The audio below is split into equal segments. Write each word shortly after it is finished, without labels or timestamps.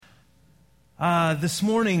This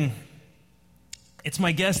morning, it's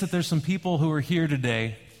my guess that there's some people who are here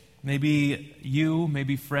today, maybe you,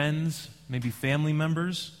 maybe friends, maybe family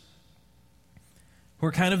members, who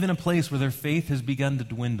are kind of in a place where their faith has begun to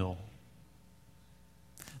dwindle.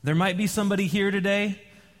 There might be somebody here today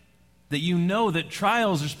that you know that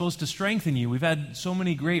trials are supposed to strengthen you. We've had so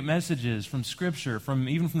many great messages from Scripture,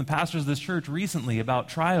 even from the pastors of this church recently about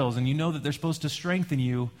trials, and you know that they're supposed to strengthen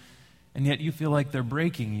you, and yet you feel like they're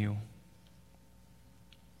breaking you.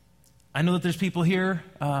 I know that there's people here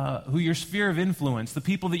who your sphere of influence, the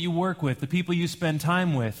people that you work with, the people you spend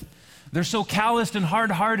time with, they're so calloused and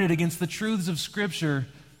hard-hearted against the truths of Scripture,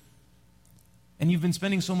 and you've been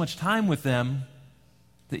spending so much time with them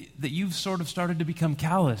that you've sort of started to become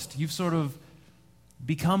calloused. You've sort of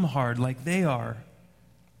become hard like they are.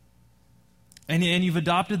 And you've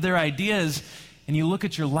adopted their ideas, and you look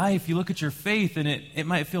at your life, you look at your faith, and it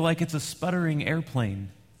might feel like it's a sputtering airplane.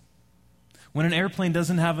 When an airplane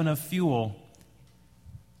doesn't have enough fuel,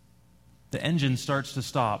 the engine starts to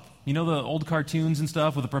stop. You know the old cartoons and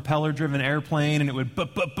stuff with a propeller-driven airplane, and it would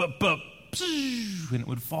and it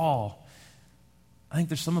would fall. I think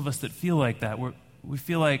there's some of us that feel like that. We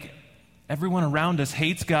feel like everyone around us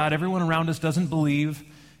hates God, everyone around us doesn't believe,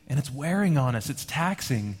 and it's wearing on us, it's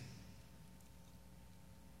taxing.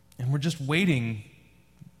 And we're just waiting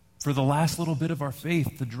for the last little bit of our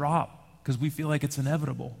faith to drop because we feel like it's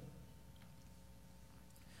inevitable.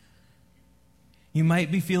 You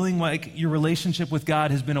might be feeling like your relationship with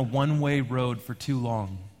God has been a one-way road for too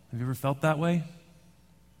long. Have you ever felt that way?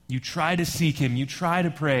 You try to seek Him, you try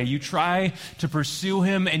to pray, you try to pursue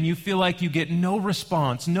Him, and you feel like you get no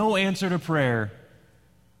response, no answer to prayer.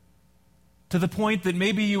 To the point that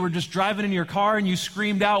maybe you were just driving in your car and you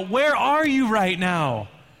screamed out, "Where are you right now?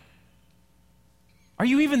 Are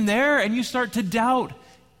you even there?" And you start to doubt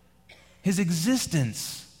His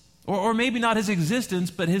existence. Or maybe not His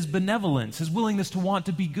existence, but His benevolence, His willingness to want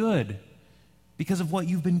to be good because of what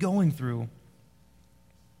you've been going through.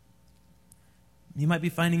 You might be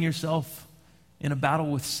finding yourself in a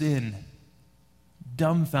battle with sin,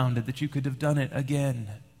 dumbfounded that you could have done it again.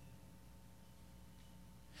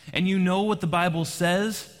 And you know what the Bible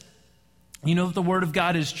says, you know that the Word of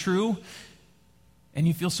God is true, and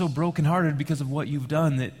you feel so brokenhearted because of what you've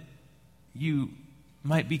done that you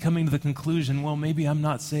might be coming to the conclusion, well, maybe I'm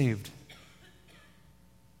not saved.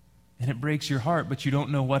 And it breaks your heart, but you don't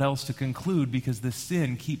know what else to conclude because this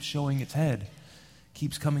sin keeps showing its head,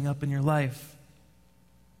 keeps coming up in your life.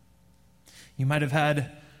 You might have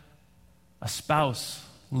had a spouse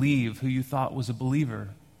leave who you thought was a believer,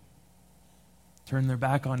 turn their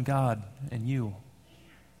back on God and you.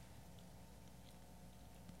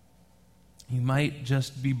 You might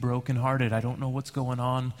just be brokenhearted. I don't know what's going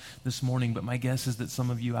on this morning, but my guess is that some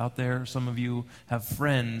of you out there, some of you have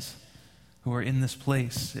friends who are in this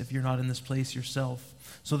place, if you're not in this place yourself.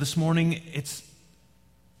 So this morning, it's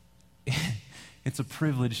a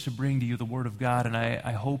privilege to bring to you the Word of God, and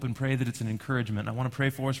I hope and pray that it's an encouragement. I want to pray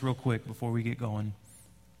for us real quick before we get going.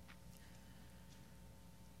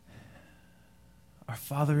 Our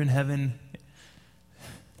Father in heaven,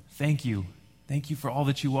 thank you. Thank you for all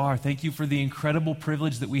that you are. Thank you for the incredible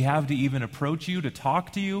privilege that we have to even approach you, to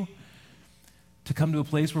talk to you, to come to a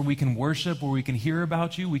place where we can worship, where we can hear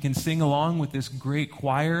about you, we can sing along with this great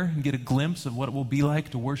choir and get a glimpse of what it will be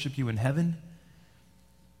like to worship you in heaven.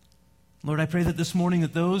 Lord, I pray that this morning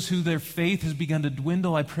that those who their faith has begun to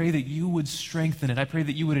dwindle, I pray that you would strengthen it. I pray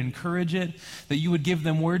that you would encourage it, that you would give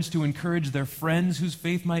them words to encourage their friends whose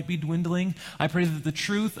faith might be dwindling. I pray that the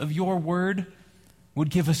truth of your word would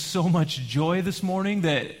give us so much joy this morning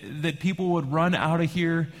that people would run out of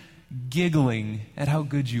here giggling at how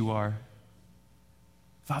good you are.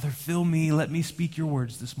 Father, fill me. Let me speak your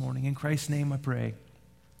words this morning. In Christ's name I pray.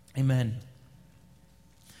 Amen.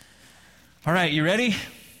 All right, you ready?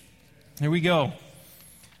 Here we go.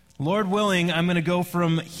 Lord willing, I'm going to go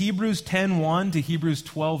from Hebrews 10:1 to Hebrews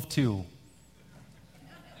 12:2.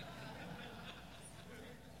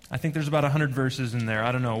 I think there's about 100 verses in there.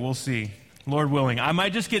 I don't know. We'll see. Lord willing. I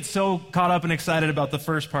might just get so caught up and excited about the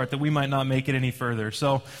first part that we might not make it any further.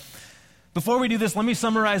 So before we do this, let me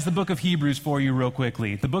summarize the book of Hebrews for you real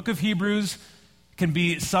quickly. The book of Hebrews can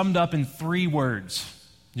be summed up in 3 words.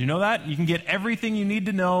 Do you know that? You can get everything you need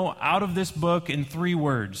to know out of this book in 3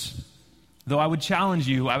 words. Though I would challenge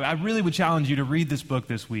you, I really would challenge you to read this book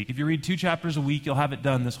this week. If you read 2 chapters a week, you'll have it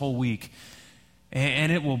done this whole week.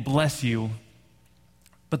 And it will bless you.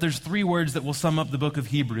 But there's 3 words that will sum up the book of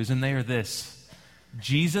Hebrews, and they are this: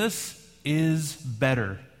 Jesus is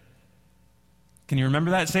better. Can you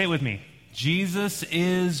remember that? Say it with me. Jesus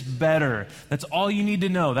is better. That's all you need to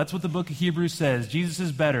know. That's what the book of Hebrews says. Jesus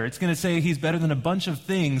is better. It's going to say he's better than a bunch of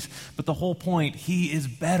things, but the whole point, he is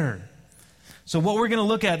better. So what we're going to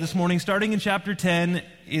look at this morning, starting in chapter 10,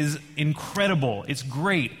 is incredible. It's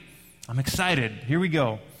great. I'm excited. Here we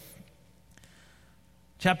go.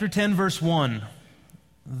 Chapter 10, verse 1.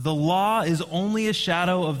 The law is only a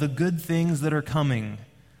shadow of the good things that are coming,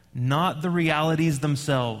 not the realities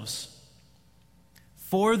themselves.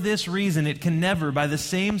 For this reason, it can never, by the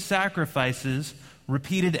same sacrifices,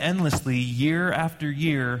 repeated endlessly year after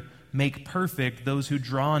year, make perfect those who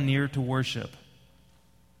draw near to worship.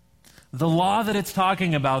 The law that it's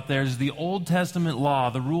talking about there is the Old Testament law,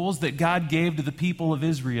 the rules that God gave to the people of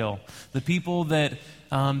Israel, the people that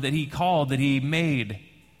he called, that he made,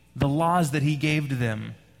 the laws that he gave to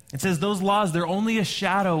them. It says those laws, they're only a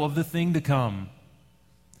shadow of the thing to come.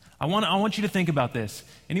 I want you to think about this.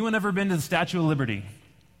 Anyone ever been to the Statue of Liberty?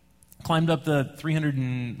 Climbed up the 300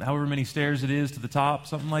 and however many stairs it is to the top,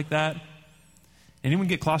 something like that? Anyone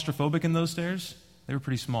get claustrophobic in those stairs? They were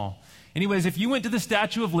pretty small. Anyways, if you went to the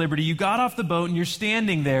Statue of Liberty, you got off the boat and you're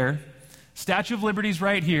standing there, Statue of Liberty's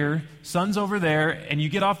right here, sun's over there, and you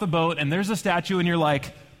get off the boat and there's a statue and you're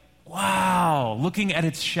like, wow, looking at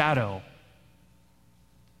its shadow.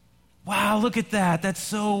 Wow, look at that. That's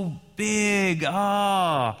so big.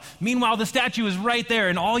 Meanwhile, the statue is right there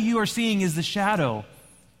and all you are seeing is the shadow.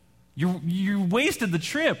 You wasted the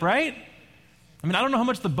trip, right? I mean, I don't know how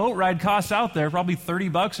much the boat ride costs out there, probably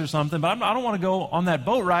 $30 or something, but I don't want to go on that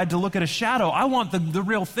boat ride to look at a shadow. I want the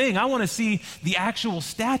real thing. I want to see the actual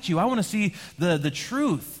statue. I want to see the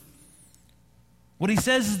truth. What he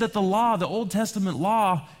says is that the law, the Old Testament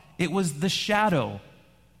law, it was the shadow.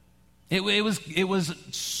 It was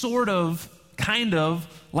sort of, kind of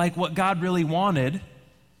like what God really wanted.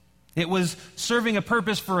 It was serving a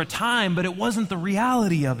purpose for a time, but it wasn't the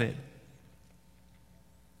reality of it.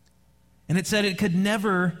 And it said it could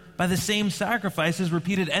never, by the same sacrifices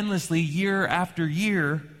repeated endlessly year after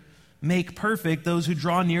year, make perfect those who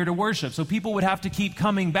draw near to worship. So people would have to keep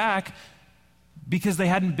coming back because they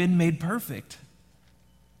hadn't been made perfect.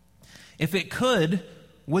 If it could,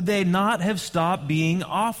 would they not have stopped being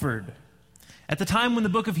offered? At the time when the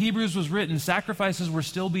book of Hebrews was written, sacrifices were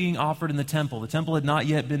still being offered in the temple. The temple had not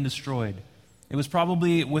yet been destroyed. It was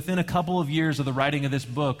probably within a couple of years of the writing of this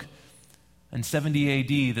book, in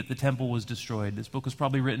 70 AD, that the temple was destroyed. This book was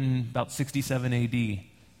probably written about 67 AD.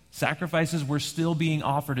 Sacrifices were still being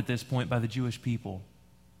offered at this point by the Jewish people.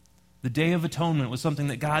 The Day of Atonement was something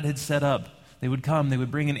that God had set up. They would come, they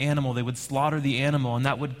would bring an animal, they would slaughter the animal, and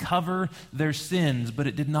that would cover their sins, but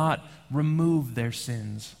it did not remove their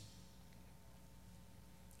sins.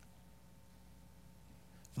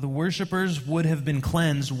 The worshipers would have been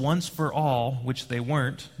cleansed once for all, which they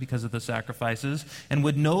weren't because of the sacrifices, and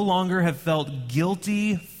would no longer have felt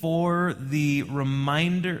guilty for the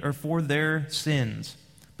reminder or for their sins.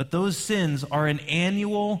 But those sacrifices are an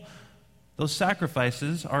annual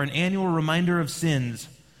reminder of sins,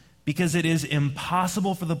 because it is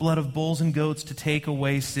impossible for the blood of bulls and goats to take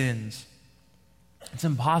away sins. It's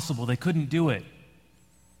impossible. They couldn't do it.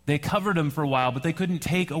 They covered them for a while, but they couldn't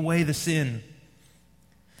take away the sin.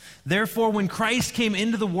 Therefore, when Christ came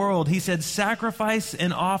into the world, he said, "Sacrifice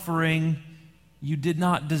and offering you did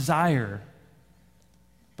not desire,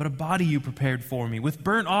 but a body you prepared for me. With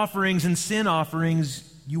burnt offerings and sin offerings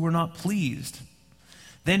you were not pleased."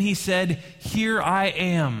 Then he said, "Here I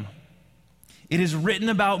am. It is written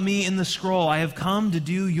about me in the scroll. I have come to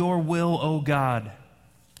do your will, O God."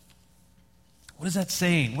 What is that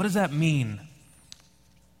saying? What does that mean?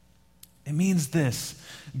 It means this.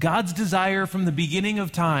 God's desire from the beginning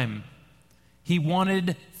of time, he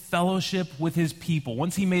wanted fellowship with his people.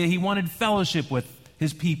 He wanted fellowship with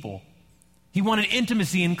his people. He wanted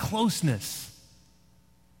intimacy and closeness.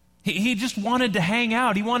 He just wanted to hang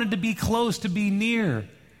out. He wanted to be close, to be near.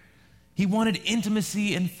 He wanted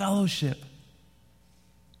intimacy and fellowship.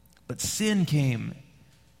 But sin came,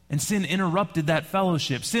 and sin interrupted that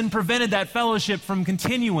fellowship. Sin prevented that fellowship from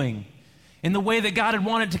continuing in the way that God had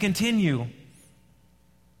wanted to continue.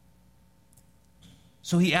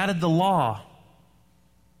 So he added the law.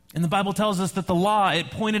 And the Bible tells us that the law, it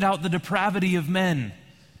pointed out the depravity of men.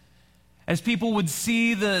 As people would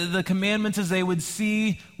see the commandments, as they would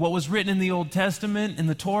see what was written in the Old Testament, in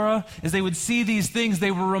the Torah, as they would see these things,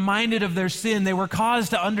 they were reminded of their sin. They were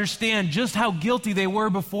caused to understand just how guilty they were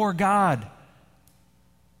before God.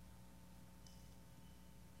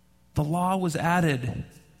 The law was added,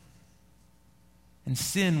 and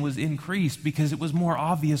sin was increased because it was more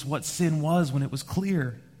obvious what sin was when it was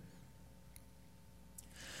clear.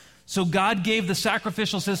 So God gave the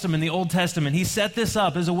sacrificial system in the Old Testament. He set this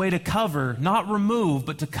up as a way to cover, not remove,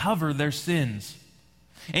 but to cover their sins.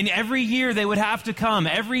 And every year they would have to come.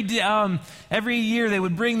 Every year they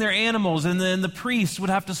would bring their animals, and then the priest would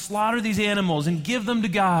have to slaughter these animals and give them to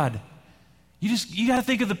God. You got to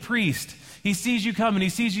think of the priest. He sees you coming. He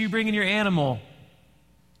sees you bringing your animal.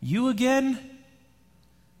 You again?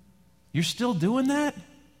 You're still doing that?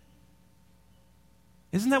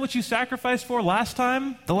 Isn't that what you sacrificed for last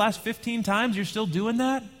time? The last 15 times you're still doing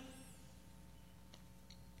that?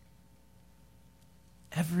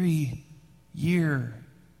 Every year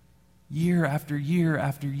after year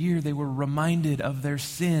after year, they were reminded of their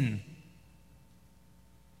sin.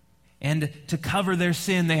 And to cover their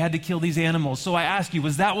sin, they had to kill these animals. So I ask you,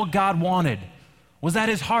 was that what God wanted? Was that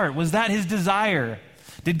his heart? Was that his desire?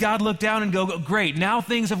 Did God look down and go, great, now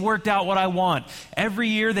things have worked out what I want? Every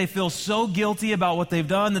year they feel so guilty about what they've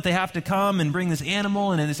done that they have to come and bring this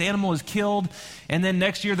animal, and then this animal is killed. And then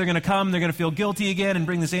next year they're going to come, they're going to feel guilty again and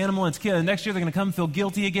bring this animal and it's killed. And next year they're going to come and feel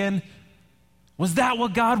guilty again. Was that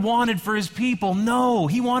what God wanted for his people? No,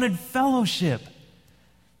 he wanted fellowship.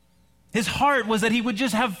 His heart was that he would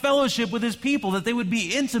just have fellowship with his people, that they would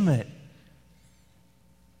be intimate.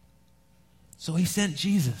 So he sent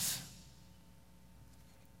Jesus.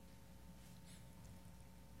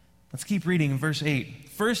 Let's keep reading in verse 8.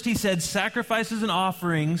 First he said, sacrifices and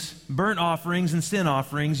offerings, burnt offerings and sin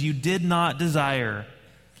offerings you did not desire,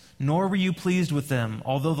 nor were you pleased with them,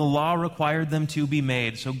 although the law required them to be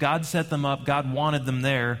made. So God set them up. God wanted them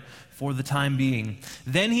there for the time being.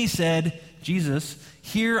 Then he said, Jesus,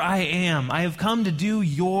 here I am. I have come to do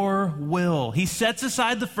your will. He sets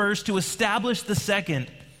aside the first to establish the second.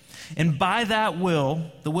 And by that will,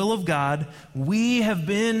 the will of God, we have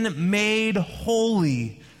been made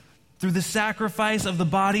holy through the sacrifice of the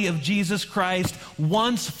body of Jesus Christ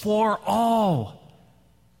once for all.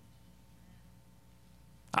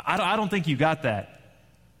 I don't think you got that,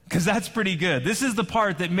 because that's pretty good. This is the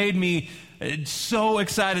part that made me so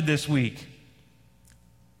excited this week.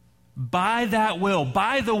 By that will,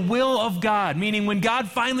 by the will of God, meaning when God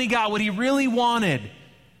finally got what he really wanted,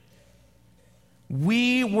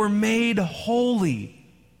 we were made holy,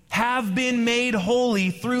 have been made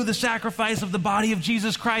holy through the sacrifice of the body of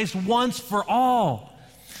Jesus Christ once for all.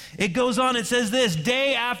 It goes on, it says this,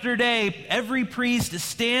 day after day, every priest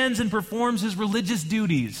stands and performs his religious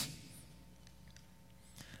duties.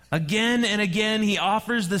 Again and again, he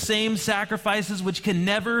offers the same sacrifices which can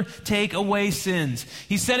never take away sins.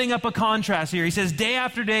 He's setting up a contrast here. He says, day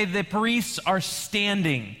after day, the priests are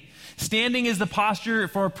standing. Standing is the posture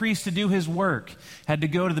for a priest to do his work. Had to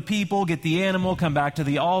go to the people, get the animal, come back to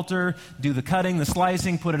the altar, do the cutting, the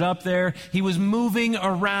slicing, put it up there. He was moving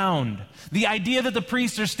around. The idea that the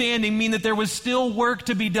priests are standing means that there was still work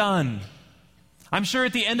to be done. I'm sure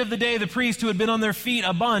at the end of the day, the priests who had been on their feet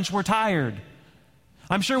a bunch were tired.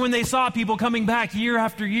 I'm sure when they saw people coming back year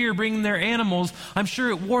after year bringing their animals, I'm sure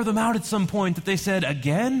it wore them out at some point that they said,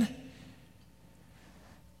 again?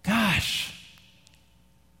 Gosh.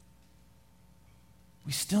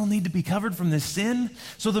 We still need to be covered from this sin.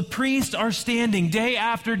 So the priests are standing day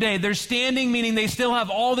after day. They're standing, meaning they still have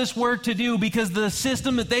all this work to do because the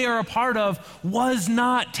system that they are a part of was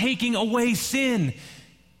not taking away sin.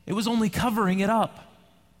 It was only covering it up.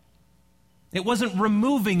 It wasn't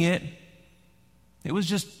removing it. It was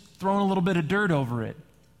just throwing a little bit of dirt over it.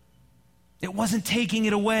 It wasn't taking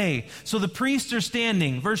it away. So the priests are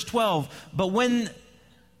standing. Verse 12, but when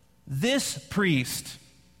this priest,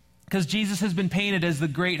 because Jesus has been painted as the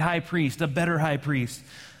great high priest, a better high priest.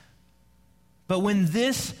 But when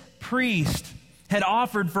this priest had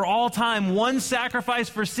offered for all time one sacrifice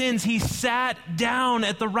for sins, he sat down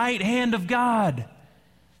at the right hand of God.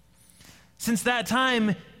 Since that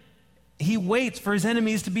time, he waits for his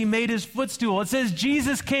enemies to be made his footstool. It says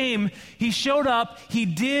Jesus came, he showed up, he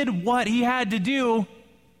did what he had to do,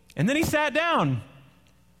 and then he sat down.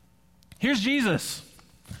 Here's Jesus.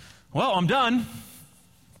 Well, I'm done.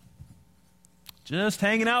 Just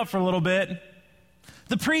hanging out for a little bit.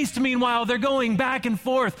 The priests, meanwhile, they're going back and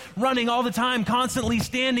forth, running all the time, constantly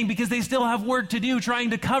standing because they still have work to do, trying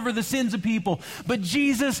to cover the sins of people. But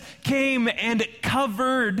Jesus came and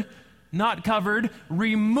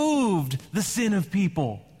removed the sin of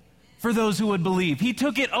people for those who would believe. He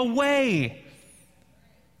took it away.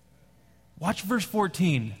 Watch verse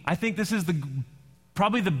 14. I think this is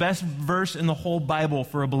probably the best verse in the whole Bible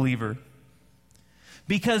for a believer.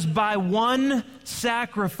 Because by one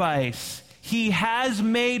sacrifice, he has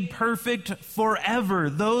made perfect forever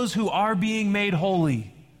those who are being made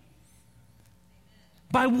holy.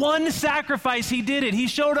 By one sacrifice, he did it. He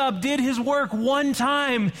showed up, did his work one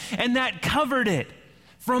time, and that covered it.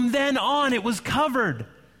 From then on, it was covered.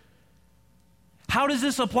 How does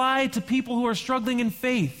this apply to people who are struggling in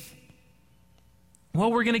faith?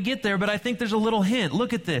 Well, we're going to get there, but I think there's a little hint.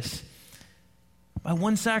 Look at this. By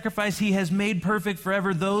one sacrifice, he has made perfect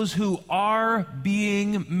forever those who are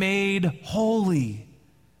being made holy.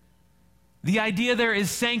 The idea there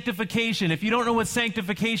is sanctification. If you don't know what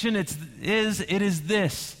sanctification is, it is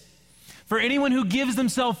this. For anyone who gives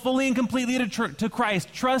themselves fully and completely to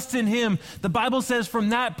Christ, trusts in him, the Bible says from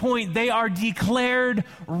that point they are declared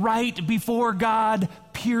right before God,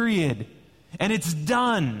 period. And it's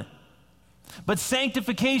done. But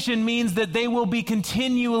sanctification means that they will be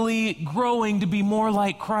continually growing to be more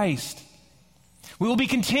like Christ. We will be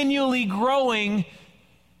continually growing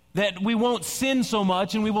that we won't sin so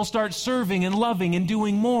much and we will start serving and loving and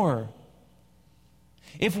doing more.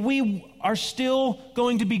 If we are still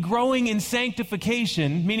going to be growing in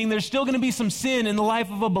sanctification, meaning there's still going to be some sin in the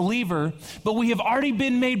life of a believer, but we have already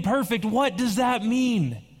been made perfect, what does that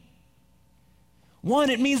mean?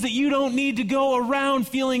 One, it means that you don't need to go around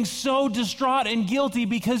feeling so distraught and guilty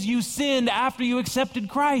because you sinned after you accepted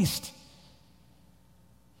Christ.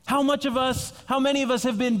 How many of us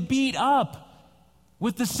have been beat up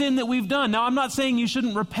with the sin that we've done? Now, I'm not saying you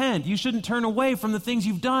shouldn't repent. You shouldn't turn away from the things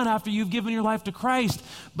you've done after you've given your life to Christ.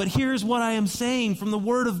 But here's what I am saying from the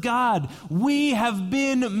Word of God. We have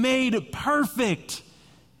been made perfect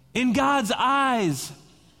in God's eyes,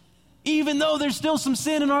 even though there's still some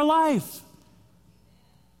sin in our life.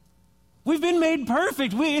 We've been made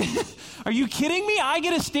perfect. Are you kidding me? I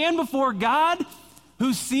get to stand before God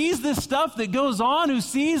who sees this stuff that goes on, who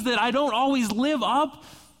sees that I don't always live up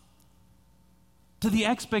to the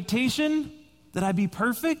expectation that I be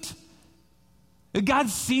perfect. God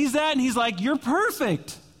sees that and he's like, you're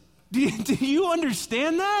perfect. Do you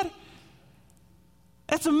understand that?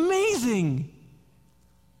 That's amazing.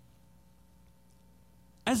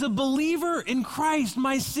 As a believer in Christ,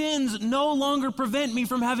 my sins no longer prevent me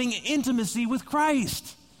from having intimacy with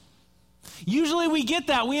Christ. Usually we get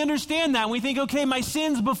that, we understand that, and we think, okay, my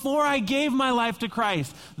sins before I gave my life to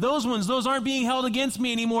Christ, those aren't being held against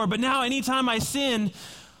me anymore. But now anytime I sin,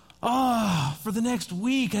 for the next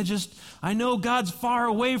week, I know God's far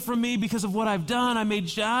away from me because of what I've done.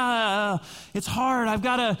 It's hard.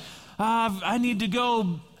 I need to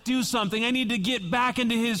go do something. I need to get back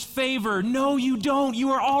into his favor. No, you don't.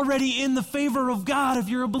 You are already in the favor of God if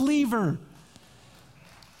you're a believer.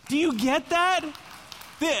 Do you get that?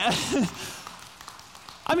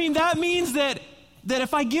 I mean, that means that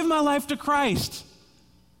if I give my life to Christ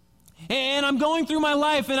and I'm going through my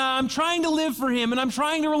life and I'm trying to live for him and I'm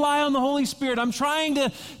trying to rely on the Holy Spirit, I'm trying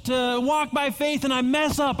to walk by faith and I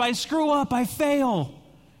mess up, I screw up, I fail.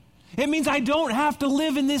 It means I don't have to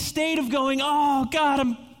live in this state of going, oh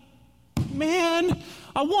God,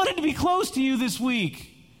 I wanted to be close to you this week.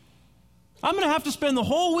 I'm going to have to spend the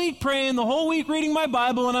whole week praying, the whole week reading my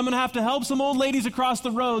Bible, and I'm going to have to help some old ladies across the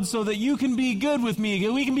road so that you can be good with me,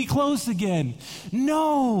 we can be close again.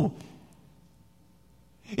 No.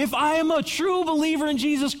 If I am a true believer in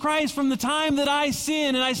Jesus Christ from the time that I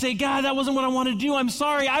sin and I say, God, that wasn't what I wanted to do, I'm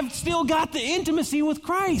sorry, I've still got the intimacy with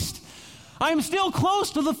Christ. I'm still close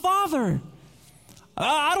to the Father.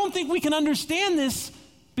 I don't think we can understand this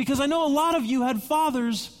because I know a lot of you had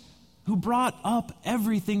fathers who brought up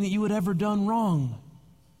everything that you had ever done wrong.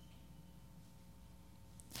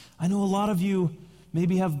 I know a lot of you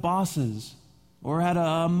maybe have bosses or had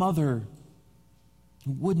a mother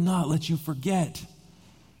who would not let you forget.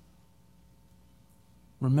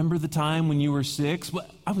 Remember the time when you were 6? Well,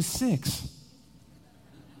 I was 6.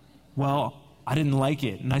 Well, I didn't like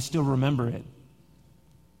it, and I still remember it.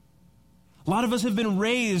 A lot of us have been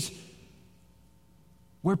raised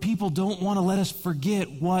where people don't want to let us forget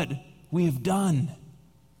what we have done.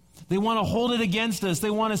 They want to hold it against us. They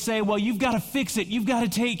want to say, well, you've got to fix it. You've got to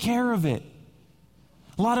take care of it.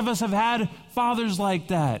 A lot of us have had fathers like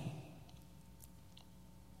that.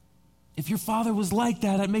 If your father was like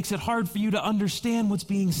that, it makes it hard for you to understand what's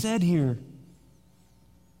being said here.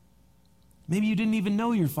 Maybe you didn't even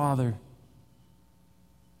know your father.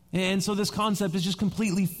 And so this concept is just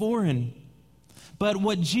completely foreign. But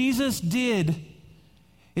what Jesus did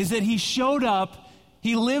is that he showed up,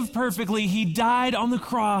 he lived perfectly, he died on the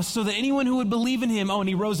cross so that anyone who would believe in him, and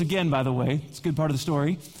he rose again, by the way, it's a good part of the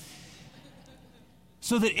story,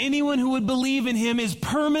 so that anyone who would believe in him is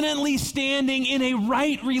permanently standing in a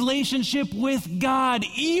right relationship with God,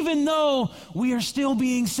 even though we are still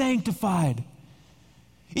being sanctified.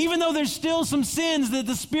 Even though there's still some sins that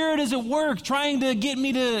the Spirit is at work trying to get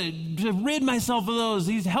me to rid myself of those.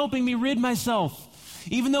 He's helping me rid myself.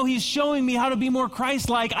 Even though he's showing me how to be more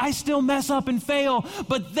Christ-like, I still mess up and fail,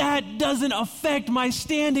 but that doesn't affect my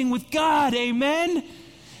standing with God. Amen?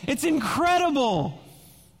 It's incredible.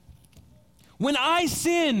 When I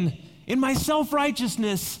sin in my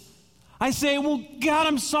self-righteousness, I say, well, God,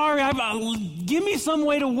 I'm sorry. Give me some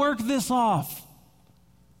way to work this off.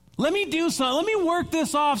 Let me do something. Let me work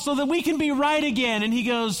this off so that we can be right again. And he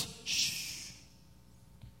goes, shh.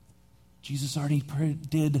 Jesus already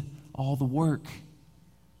did all the work.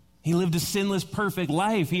 He lived a sinless, perfect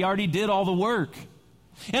life. He already did all the work.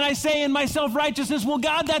 And I say in my self-righteousness, well,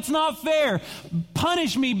 God, that's not fair.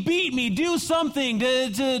 Punish me, beat me, do something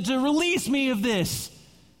to release me of this.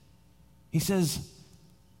 He says,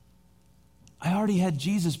 I already had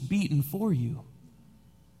Jesus beaten for you.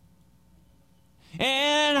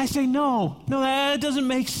 And I say, no, that doesn't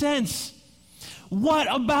make sense.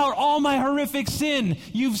 What about all my horrific sin?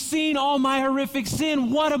 You've seen all my horrific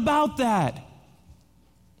sin. What about that?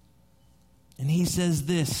 And he says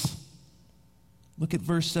this. Look at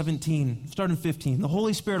verse 17, starting 15. The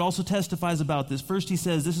Holy Spirit also testifies about this. First he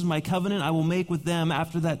says, this is my covenant I will make with them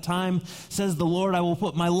after that time, says the Lord. I will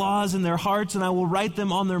put my laws in their hearts and I will write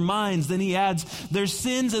them on their minds. Then he adds, their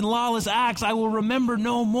sins and lawless acts I will remember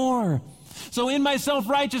no more. So in my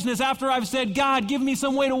self-righteousness, after I've said, God, give me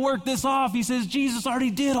some way to work this off, he says, Jesus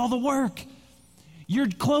already did all the work. You're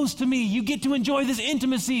close to me. You get to enjoy this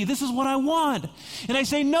intimacy. This is what I want. And I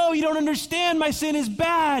say, no, you don't understand. My sin is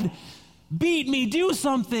bad. Beat me. Do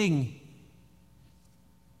something.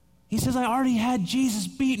 He says, I already had Jesus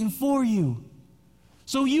beaten for you.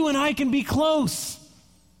 So you and I can be close.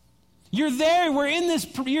 You're there.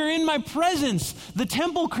 You're in my presence. The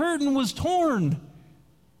temple curtain was torn.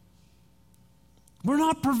 We're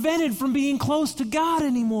not prevented from being close to God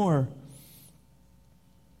anymore.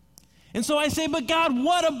 And so I say, but God,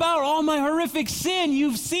 what about all my horrific sin?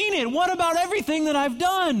 You've seen it. What about everything that I've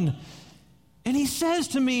done? And he says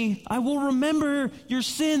to me, I will remember your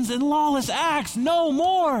sins and lawless acts no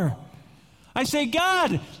more. I say,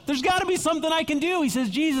 God, there's got to be something I can do. He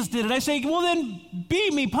says, Jesus did it. I say, well, then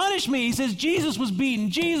beat me, punish me. He says, Jesus was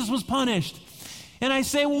beaten. Jesus was punished. And I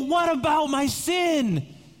say, well, what about my sin?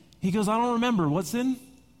 He goes, I don't remember. What sin?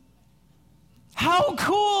 How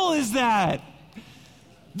cool is that?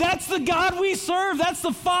 That's the God we serve. That's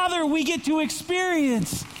the Father we get to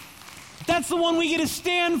experience. That's the one we get to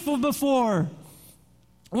stand for before.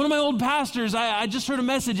 One of my old pastors, I just heard a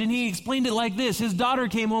message and he explained it like this. His daughter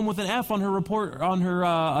came home with an F on her report, on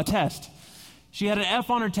her test. She had an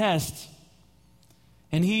F on her test.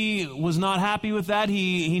 And he was not happy with that.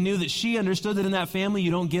 He knew that she understood that in that family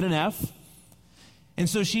you don't get an F. And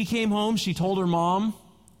so she came home, she told her mom,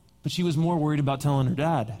 but she was more worried about telling her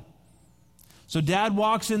dad. So dad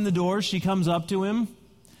walks in the door, she comes up to him,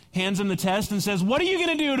 hands him the test and says, what are you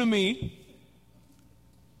going to do to me?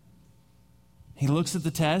 He looks at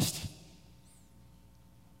the test.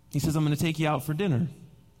 He says, I'm going to take you out for dinner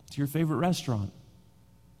to your favorite restaurant.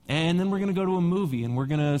 And then we're going to go to a movie and we're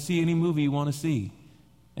going to see any movie you want to see.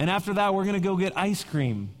 And after that, we're going to go get ice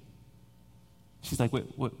cream. She's like, wait,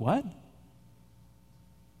 what?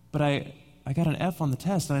 But I got an F on the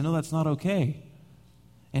test, and I know that's not okay.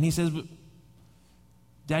 And he says, but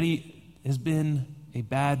Daddy has been a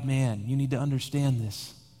bad man. You need to understand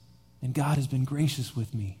this. And God has been gracious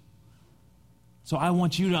with me. So I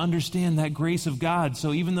want you to understand that grace of God.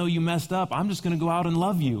 So even though you messed up, I'm just going to go out and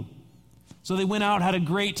love you. So they went out, had a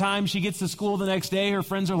great time. She gets to school the next day. Her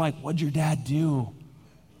friends are like, what'd your dad do?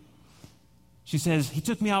 She says, he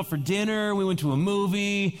took me out for dinner. We went to a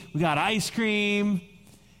movie. We got ice cream.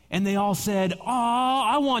 And they all said, oh,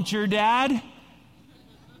 I want your dad.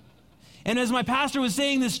 And as my pastor was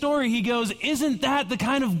saying this story, he goes, isn't that the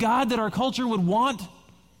kind of God that our culture would want?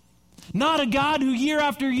 Not a God who year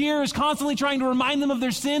after year is constantly trying to remind them of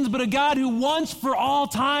their sins, but a God who once for all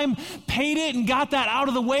time paid it and got that out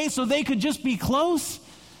of the way so they could just be close.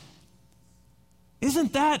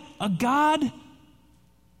 Isn't that a God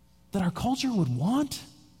that our culture would want?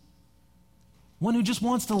 One who just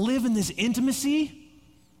wants to live in this intimacy?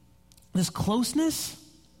 This closeness,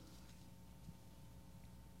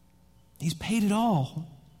 he's paid it all.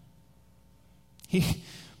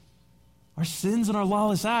 Our sins and our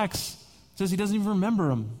lawless acts, says he doesn't even remember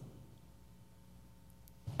them.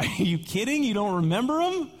 Are you kidding? You don't remember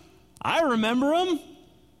them? I remember them.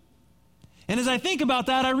 And as I think about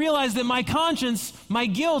that, I realize that my conscience, my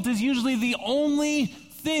guilt is usually the only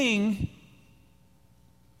thing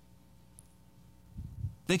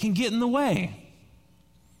that can get in the way.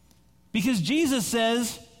 Because Jesus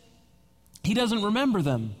says he doesn't remember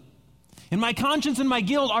them. And my conscience and my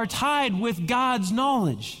guilt are tied with God's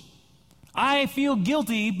knowledge. I feel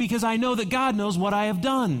guilty because I know that God knows what I have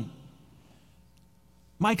done.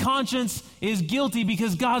 My conscience is guilty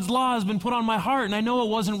because God's law has been put on my heart, and I know it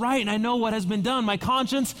wasn't right, and I know what has been done. My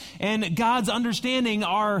conscience and God's understanding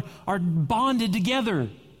are bonded together.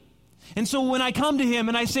 And so when I come to him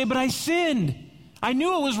and I say, but I sinned. I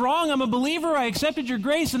knew it was wrong. I'm a believer. I accepted your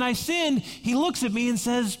grace, and I sinned. He looks at me and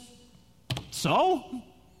says, so?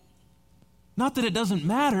 Not that it doesn't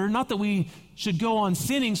matter, not that we should go on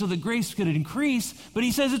sinning so that grace could increase, but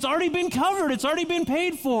he says it's already been covered. It's already been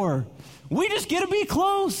paid for. We just get to be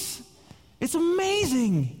close. It's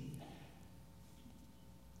amazing.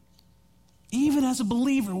 Even as a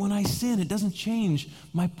believer, when I sin, it doesn't change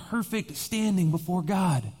my perfect standing before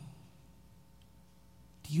God.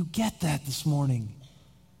 Do you get that this morning?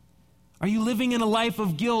 Are you living in a life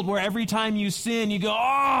of guilt where every time you sin, you go,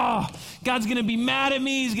 oh, God's going to be mad at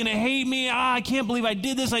me. He's going to hate me. I can't believe I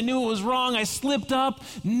did this. I knew it was wrong. I slipped up.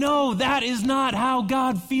 No, that is not how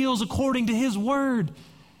God feels according to his word.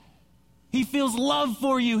 He feels love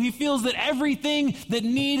for you. He feels that everything that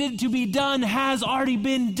needed to be done has already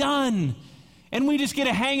been done. And we just get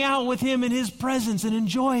to hang out with him in his presence and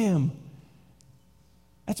enjoy him.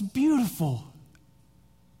 That's beautiful.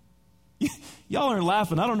 Y'all aren't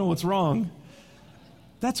laughing. I don't know what's wrong.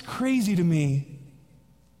 That's crazy to me.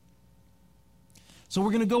 So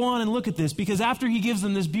we're going to go on and look at this, because after he gives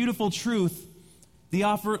them this beautiful truth, the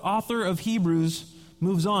author of Hebrews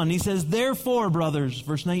moves on. He says, therefore, brothers,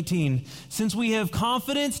 verse 19, since we have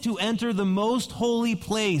confidence to enter the most holy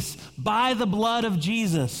place by the blood of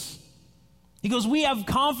Jesus. He goes, we have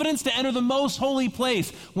confidence to enter the most holy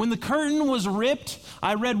place. When the curtain was ripped,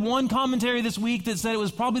 I read one commentary this week that said it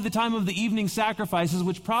was probably the time of the evening sacrifices,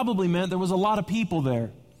 which probably meant there was a lot of people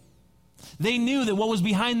there. They knew that what was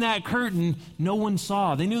behind that curtain, no one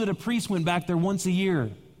saw. They knew that a priest went back there once a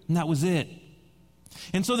year, and that was it.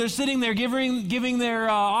 And so they're sitting there giving their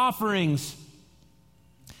offerings,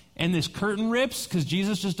 and this curtain rips because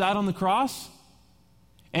Jesus just died on the cross.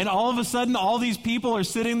 And all of a sudden, all these people are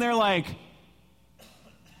sitting there like,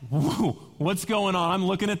 whoa, what's going on? I'm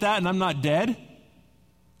looking at that and I'm not dead.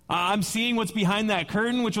 I'm seeing what's behind that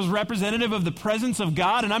curtain, which was representative of the presence of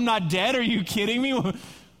God, and I'm not dead. Are you kidding me?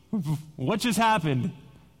 What just happened?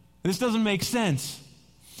 This doesn't make sense.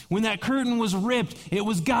 When that curtain was ripped, it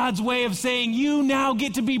was God's way of saying, you now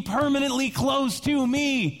get to be permanently close to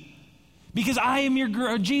me, because I am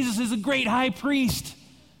Jesus is a great high priest.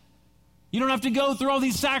 You don't have to go through all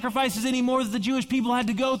these sacrifices anymore that the Jewish people had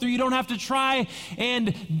to go through. You don't have to try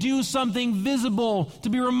and do something visible to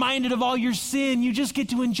be reminded of all your sin. You just get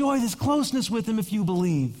to enjoy this closeness with him if you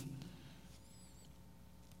believe.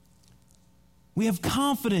 We have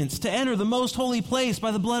confidence to enter the most holy place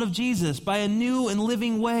by the blood of Jesus, by a new and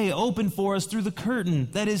living way opened for us through the curtain,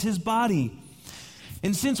 that is his body.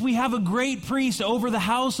 And since we have a great priest over the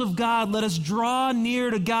house of God, let us draw near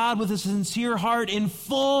to God with a sincere heart in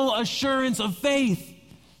full assurance of faith.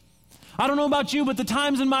 I don't know about you, but the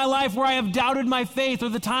times in my life where I have doubted my faith are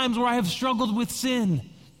the times where I have struggled with sin.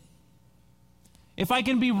 If I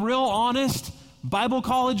can be real honest, Bible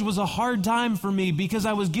college was a hard time for me because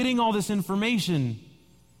I was getting all this information.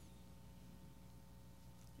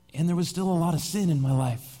 And there was still a lot of sin in my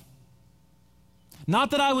life.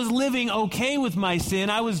 Not that I was living okay with my sin.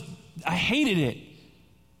 I hated it.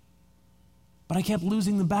 But I kept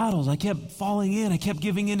losing the battles. I kept falling in. I kept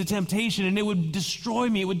giving in to temptation, and it would destroy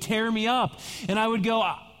me. It would tear me up. And I would go,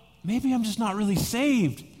 maybe I'm just not really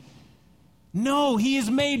saved. No, he has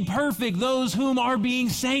made perfect those whom are being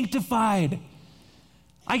sanctified.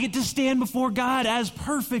 I get to stand before God as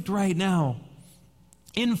perfect right now,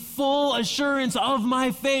 in full assurance of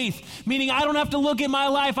my faith, meaning I don't have to look at my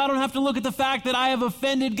life. I don't have to look at the fact that I have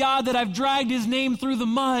offended God, that I've dragged his name through the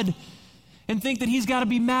mud and think that he's got to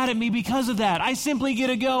be mad at me because of that. I simply get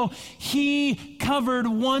to go, he covered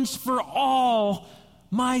once for all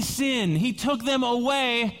my sin. He took them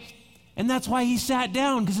away, and that's why he sat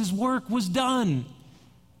down, because his work was done.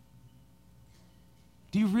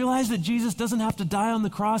 Do you realize that Jesus doesn't have to die on the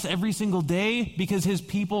cross every single day because his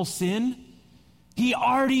people sin? He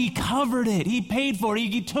already covered it. He paid for it.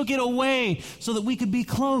 He took it away so that we could be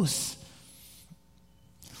close.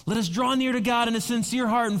 Let us draw near to God in a sincere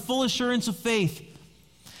heart and full assurance of faith,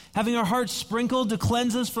 having our hearts sprinkled to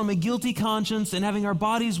cleanse us from a guilty conscience and having our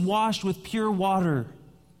bodies washed with pure water.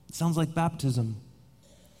 It sounds like baptism.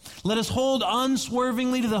 Let us hold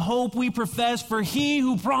unswervingly to the hope we profess, for he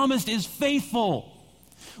who promised is faithful.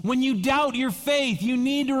 When you doubt your faith, you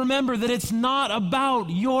need to remember that it's not about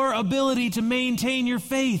your ability to maintain your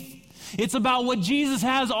faith. It's about what Jesus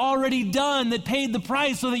has already done that paid the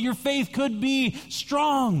price so that your faith could be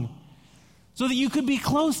strong. so that you could be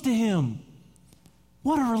close to him.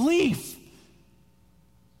 What a relief.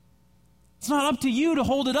 It's not up to you to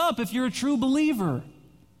hold it up if you're a true believer.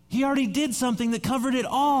 He already did something that covered it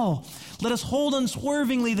all. Let us hold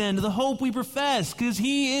unswervingly then to the hope we profess, because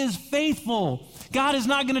he is faithful. God is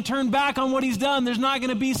not going to turn back on what he's done. There's not going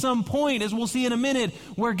to be some point, as we'll see in a minute,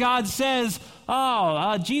 where God says,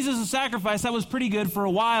 Jesus' sacrifice, that was pretty good for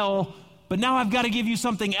a while, but now I've got to give you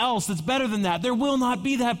something else that's better than that. There will not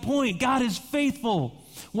be that point. God is faithful.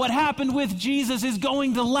 What happened with Jesus is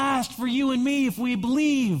going to last for you and me if we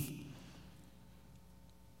believe.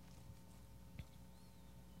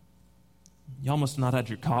 Y'all must have not had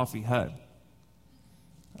your coffee, huh?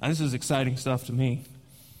 This is exciting stuff to me.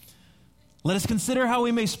 Let us consider how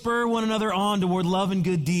we may spur one another on toward love and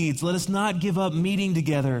good deeds. Let us not give up meeting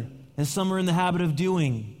together, as some are in the habit of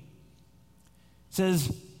doing. It says,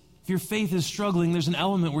 if your faith is struggling, there's an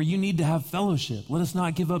element where you need to have fellowship. Let us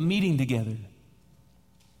not give up meeting together.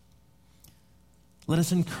 Let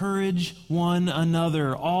us encourage one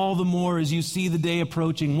another, all the more as you see the day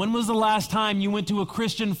approaching. When was the last time you went to a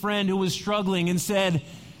Christian friend who was struggling and said,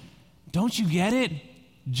 don't you get it?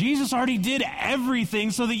 Jesus already did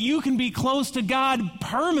everything so that you can be close to God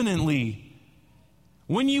permanently.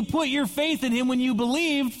 When you put your faith in him, when you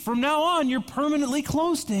believe, from now on, you're permanently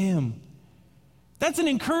close to him. That's an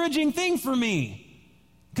encouraging thing for me,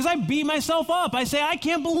 because I beat myself up. I say, I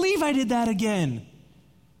can't believe I did that again.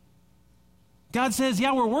 God says,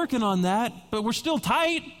 yeah, we're working on that, but we're still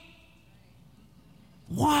tight.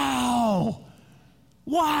 Wow.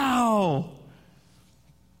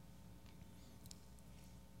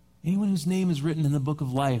 Anyone whose name is written in the book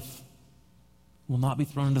of life will not be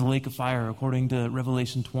thrown into the lake of fire, according to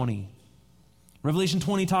Revelation 20. Revelation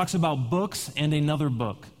 20 talks about books and another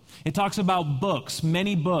book. It talks about books,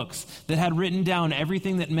 many books, that had written down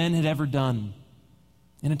everything that men had ever done.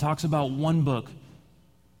 And it talks about one book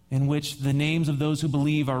in which the names of those who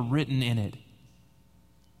believe are written in it.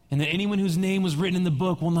 And that anyone whose name was written in the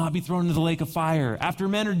book will not be thrown into the lake of fire. After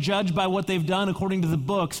men are judged by what they've done according to the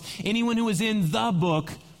books, anyone who is in the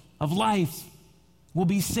book of life will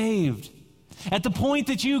be saved. At the point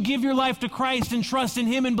that you give your life to Christ and trust in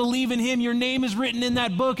him and believe in him, your name is written in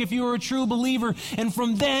that book if you are a true believer. And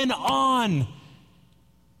from then on,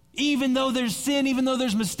 even though there's sin, even though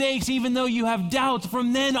there's mistakes, even though you have doubts,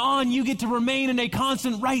 from then on you get to remain in a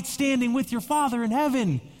constant right standing with your Father in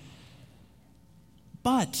heaven.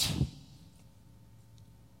 But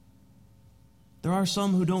there are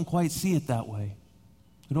some who don't quite see it that way,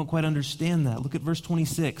 who don't quite understand that. Look at verse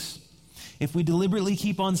 26. If we deliberately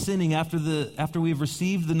keep on sinning after we have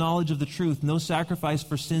received the knowledge of the truth, no sacrifice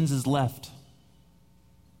for sins is left.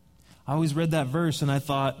 I always read that verse and I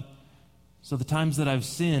thought, so the times that I've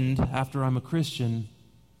sinned after I'm a Christian,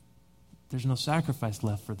 there's no sacrifice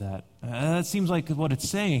left for that. That seems like what it's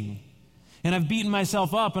saying. And I've beaten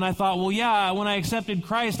myself up and I thought, well, yeah, when I accepted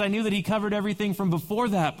Christ, I knew that he covered everything from before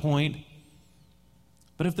that point.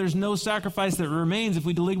 But if there's no sacrifice that remains, if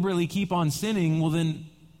we deliberately keep on sinning, well then,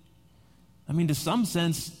 to some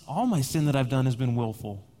sense, all my sin that I've done has been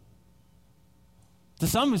willful. To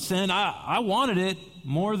some extent, I wanted it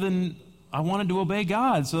more than I wanted to obey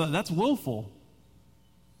God, so that's willful.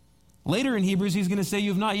 Later in Hebrews, he's going to say, you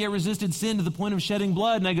have not yet resisted sin to the point of shedding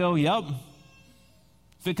blood. And I go, yep.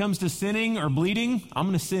 If it comes to sinning or bleeding, I'm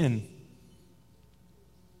going to sin.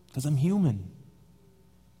 Because I'm human.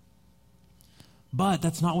 But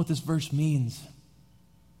that's not what this verse means.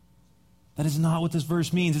 That is not what this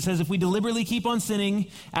verse means. It says, if we deliberately keep on sinning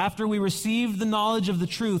after we receive the knowledge of the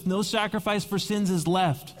truth, no sacrifice for sins is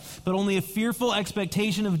left, but only a fearful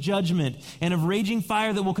expectation of judgment and of raging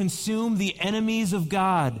fire that will consume the enemies of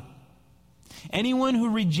God. Anyone who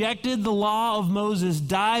rejected the law of Moses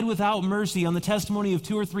died without mercy on the testimony of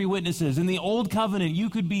 2 or 3 witnesses. In the old covenant, you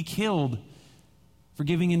could be killed for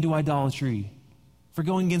giving into idolatry, for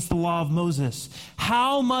going against the law of Moses.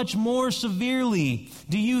 How much more severely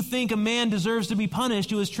do you think a man deserves to be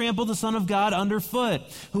punished who has trampled the Son of God underfoot,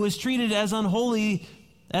 who has treated as an unholy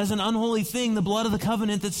thing the blood of the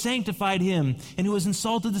covenant that sanctified him, and who has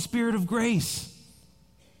insulted the Spirit of grace?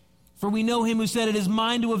 For we know him who said, it is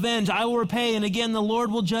mine to avenge, I will repay, and again the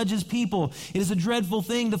Lord will judge his people. It is a dreadful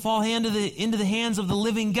thing to fall into the hands of the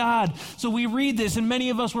living God. So we read this, and many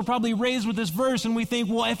of us were probably raised with this verse, and we think,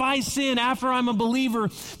 well, if I sin after I'm a believer,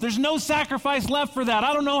 there's no sacrifice left for that.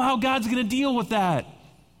 I don't know how God's going to deal with that.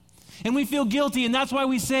 And we feel guilty, and that's why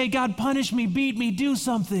we say, God, punish me, beat me, do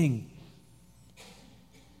something.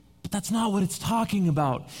 But that's not what it's talking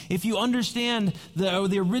about. If you understand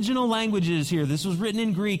the original languages here, this was written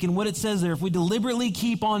in Greek, and what it says there, if we deliberately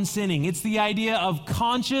keep on sinning, it's the idea of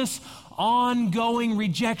conscious, ongoing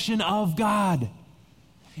rejection of God.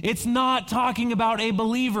 It's not talking about a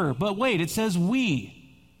believer, but wait, it says we.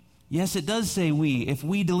 Yes, it does say we, if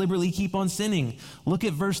we deliberately keep on sinning. Look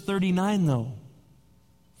at verse 39, though.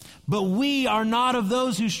 But we are not of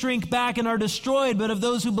those who shrink back and are destroyed, but of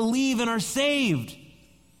those who believe and are saved.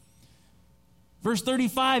 Verse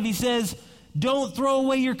 35, he says, don't throw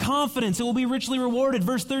away your confidence. It will be richly rewarded.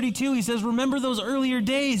 Verse 32, he says, remember those earlier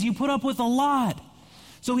days. You put up with a lot.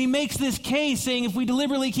 So he makes this case saying if we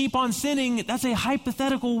deliberately keep on sinning, that's a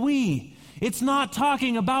hypothetical we. It's not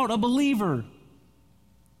talking about a believer.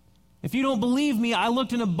 If you don't believe me, I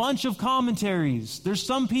looked in a bunch of commentaries. There's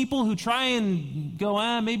some people who try and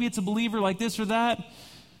go, maybe it's a believer like this or that.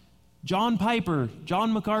 John Piper,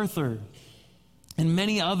 John MacArthur, and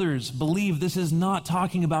many others believe this is not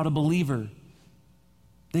talking about a believer.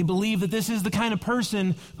 They believe that this is the kind of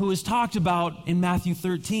person who is talked about in Matthew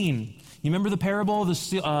 13. You remember the parable of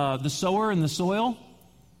the sower and the soil?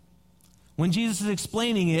 When Jesus is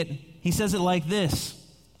explaining it, he says it like this.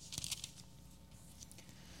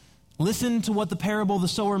 Listen to what the parable of the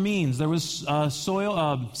sower means. There was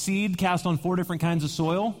seed cast on 4 different kinds of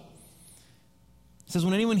soil. It says,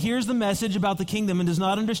 when anyone hears the message about the kingdom and does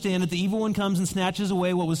not understand it, the evil one comes and snatches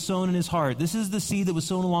away what was sown in his heart. This is the seed that was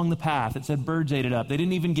sown along the path. It said birds ate it up. They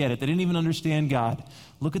didn't even get it. They didn't even understand God.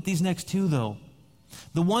 Look at these next 2, though.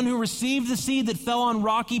 The one who received the seed that fell on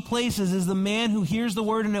rocky places is the man who hears the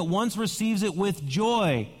word and at once receives it with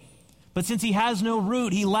joy. But since he has no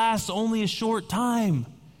root, he lasts only a short time.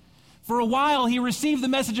 For a while, he received the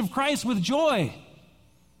message of Christ with joy.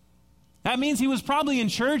 That means he was probably in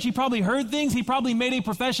church. He probably heard things. He probably made a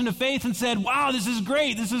profession of faith and said, wow, this is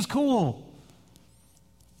great. This is cool.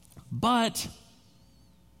 But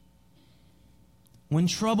when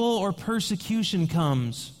trouble or persecution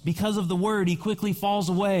comes because of the word, he quickly falls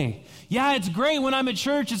away. Yeah, it's great when I'm at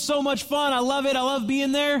church. It's so much fun. I love it. I love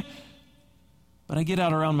being there. But I get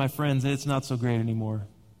out around my friends and it's not so great anymore.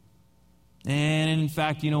 And in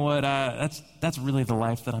fact, you know what? That's really the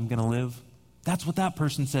life that I'm going to live. That's what that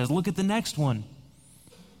person says. Look at the next one.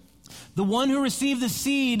 The one who received the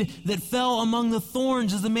seed that fell among the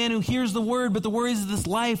thorns is the man who hears the word, but the worries of this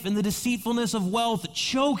life and the deceitfulness of wealth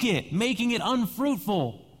choke it, making it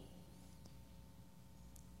unfruitful.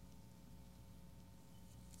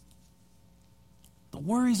 The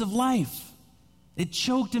worries of life, it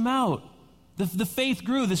choked him out. The faith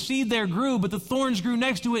grew, the seed there grew, but the thorns grew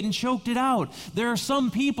next to it and choked it out. There are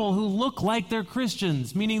some people who look like they're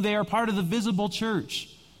Christians, meaning they are part of the visible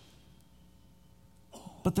church.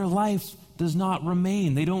 But their life does not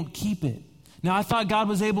remain. They don't keep it. Now, I thought God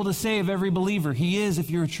was able to save every believer. He is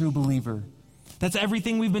if you're a true believer. That's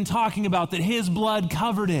everything we've been talking about, that his blood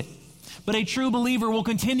covered it. But a true believer will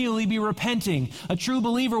continually be repenting. A true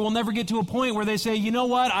believer will never get to a point where they say, you know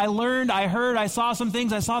what, I learned, I heard, I saw some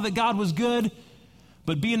things, I saw that God was good,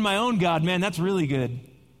 but being my own God, man, that's really good.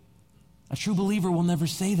 A true believer will never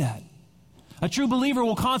say that. A true believer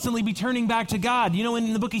will constantly be turning back to God. You know,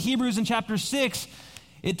 in the book of Hebrews in chapter 6,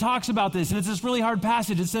 it talks about this, and it's this really hard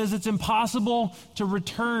passage. It says it's impossible to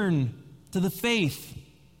return to the faith,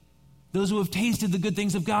 those who have tasted the good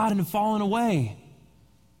things of God and have fallen away.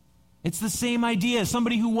 It's the same idea.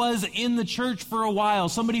 Somebody who was in the church for a while,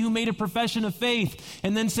 somebody who made a profession of faith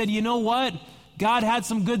and then said, you know what? God had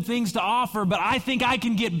some good things to offer, but I think I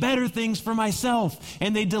can get better things for myself.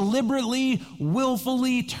 And they deliberately,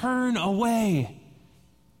 willfully turn away.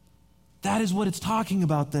 That is what it's talking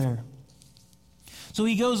about there. So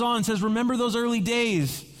he goes on and says, remember those early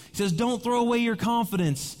days. He says, don't throw away your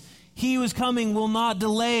confidence. He who is coming will not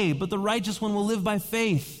delay, but the righteous one will live by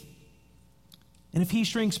faith. And if he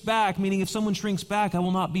shrinks back, meaning if someone shrinks back, I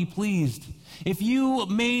will not be pleased. If you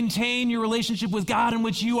maintain your relationship with God in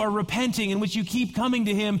which you are repenting, in which you keep coming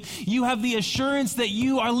to him, you have the assurance that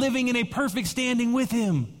you are living in a perfect standing with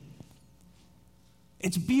him.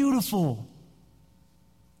 It's beautiful.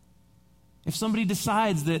 If somebody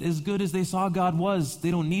decides that as good as they saw God was,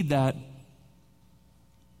 they don't need that,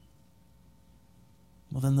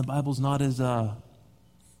 well, then the Bible's not as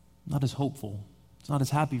hopeful. It's not as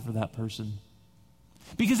happy for that person.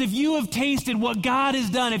 Because if you have tasted what God has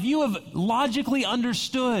done, if you have logically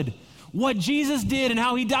understood what Jesus did and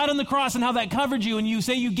how he died on the cross and how that covered you, and you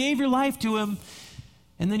say you gave your life to him,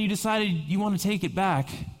 and then you decided you want to take it back,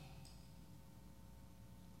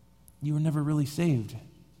 you were never really saved.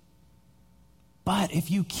 But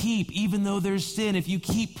if you keep, even though there's sin, if you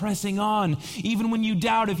keep pressing on, even when you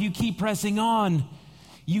doubt, if you keep pressing on,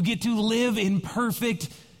 you get to live in perfect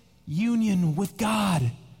union with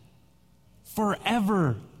God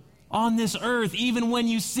forever on this earth, even when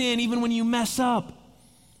you sin, even when you mess up.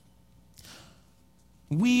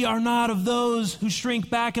 We are not of those who shrink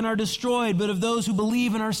back and are destroyed, but of those who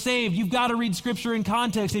believe and are saved. You've got to read Scripture in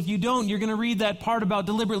context. If you don't, you're going to read that part about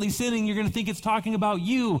deliberately sinning. You're going to think it's talking about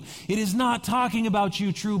you. It is not talking about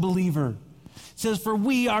you, true believer. It says, for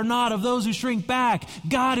we are not of those who shrink back.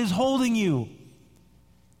 God is holding you.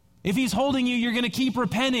 If he's holding you, you're going to keep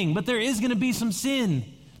repenting, but there is going to be some sin.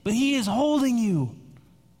 But he is holding you.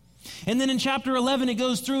 And then in chapter 11, it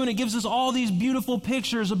goes through and it gives us all these beautiful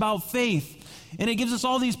pictures about faith. And it gives us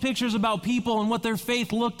all these pictures about people and what their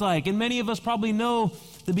faith looked like. And many of us probably know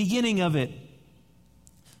the beginning of it.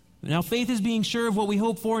 Now, faith is being sure of what we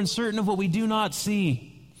hope for and certain of what we do not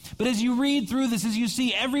see. But as you read through this, as you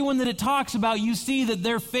see everyone that it talks about, you see that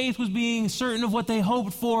their faith was being certain of what they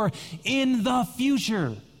hoped for in the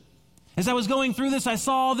future. As I was going through this, I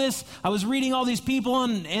saw all this. I was reading all these people,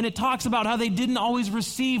 and it talks about how they didn't always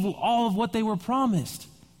receive all of what they were promised.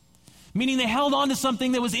 Meaning they held on to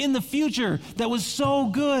something that was in the future that was so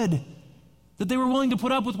good that they were willing to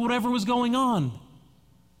put up with whatever was going on.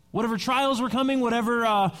 Whatever trials were coming,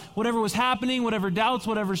 whatever was happening, whatever doubts,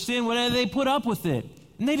 whatever sin, whatever, they put up with it.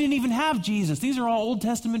 And they didn't even have Jesus. These are all Old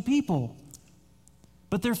Testament people.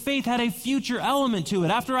 But their faith had a future element to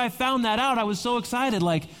it. After I found that out, I was so excited,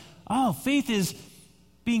 like, oh, faith is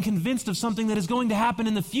being convinced of something that is going to happen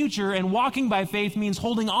in the future, and walking by faith means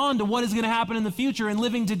holding on to what is going to happen in the future and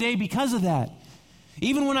living today because of that.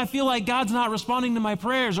 Even when I feel like God's not responding to my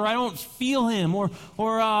prayers, or I don't feel him, or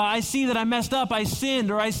I see that I messed up, I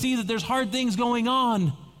sinned, or I see that there's hard things going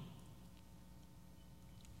on.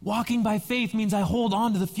 Walking by faith means I hold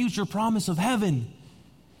on to the future promise of heaven.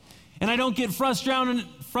 And I don't get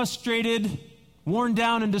frustrated, worn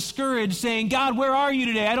down, and discouraged saying, God, where are you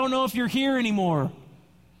today? I don't know if you're here anymore.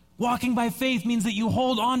 Walking by faith means that you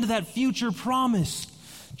hold on to that future promise.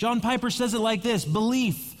 John Piper says it like this: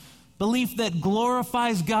 belief that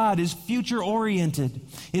glorifies God is future-oriented.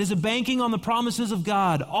 It is a banking on the promises of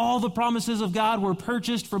God. All the promises of God were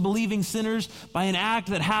purchased for believing sinners by an act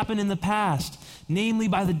that happened in the past, namely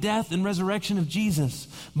by the death and resurrection of Jesus.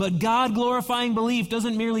 But God-glorifying belief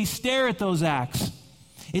doesn't merely stare at those acts.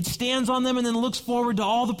 It stands on them and then looks forward to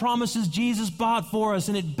all the promises Jesus bought for us,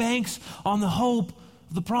 and it banks on the hope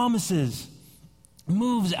the promises,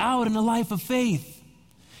 moves out in a life of faith.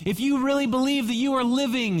 If you really believe that you are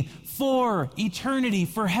living for eternity,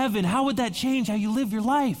 for heaven, how would that change how you live your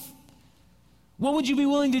life? What would you be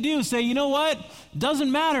willing to do? Say, you know what?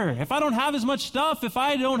 Doesn't matter. If I don't have as much stuff, if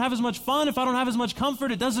I don't have as much fun, if I don't have as much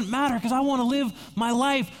comfort, it doesn't matter because I want to live my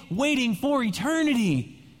life waiting for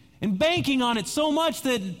eternity and banking on it so much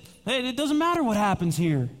that it doesn't matter what happens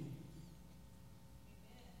here.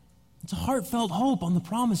 It's a heartfelt hope on the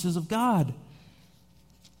promises of God.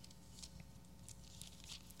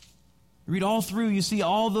 You read all through, you see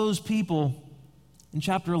all those people. In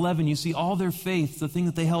chapter 11, you see all their faith, the thing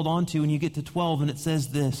that they held on to, and you get to 12, and it says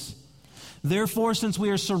this: therefore, since we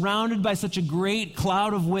are surrounded by such a great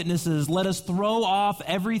cloud of witnesses, let us throw off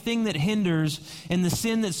everything that hinders and the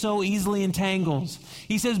sin that so easily entangles.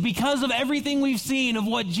 He says, because of everything we've seen of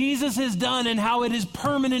what Jesus has done and how it is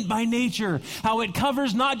permanent by nature, how it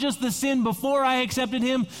covers not just the sin before I accepted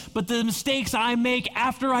him, but the mistakes I make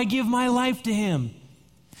after I give my life to him.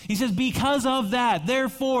 He says, because of that,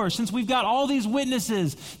 therefore, since we've got all these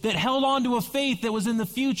witnesses that held on to a faith that was in the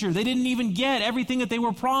future, they didn't even get everything that they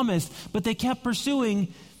were promised, but they kept pursuing.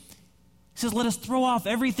 He says, let us throw off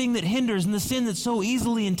everything that hinders and the sin that so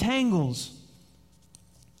easily entangles.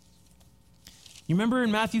 You remember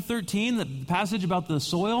in Matthew 13, the passage about the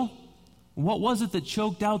soil? What was it that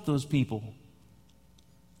choked out those people?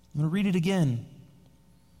 I'm going to read it again.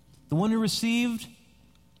 The one who received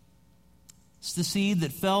the seed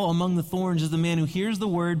that fell among the thorns is the man who hears the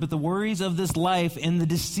word, but the worries of this life and the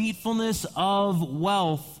deceitfulness of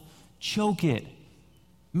wealth choke it,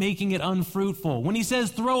 making it unfruitful. When he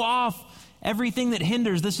says throw off everything that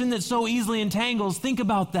hinders, the sin that so easily entangles, think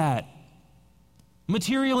about that.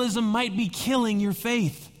 Materialism might be killing your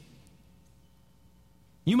faith.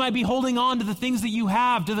 You might be holding on to the things that you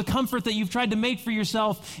have, to the comfort that you've tried to make for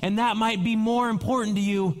yourself, and that might be more important to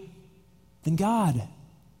you than God.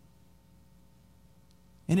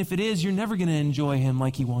 And if it is, you're never going to enjoy him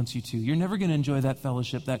like he wants you to. You're never going to enjoy that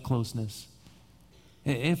fellowship, that closeness.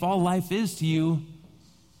 If all life is to you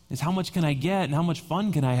is how much can I get and how much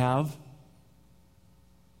fun can I have,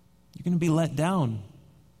 you're going to be let down.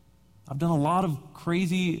 I've done a lot of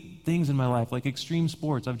crazy things in my life, like extreme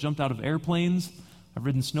sports. I've jumped out of airplanes. I've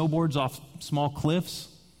ridden snowboards off small cliffs.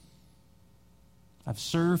 I've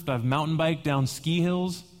surfed. I've mountain biked down ski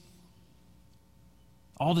hills,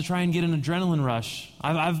 all to try and get an adrenaline rush.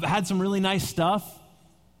 I've had some really nice stuff,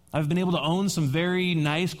 I've been able to own some very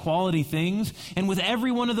nice quality things. And with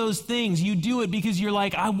every one of those things, you do it because you're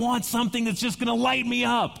like, I want something that's just going to light me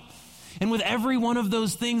up. And with every one of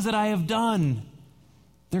those things that I have done,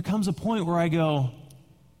 there comes a point where I go,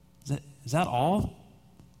 is that all?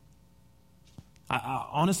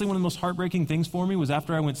 Honestly, one of the most heartbreaking things for me was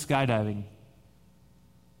after I went skydiving.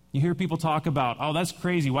 You hear people talk about, oh, that's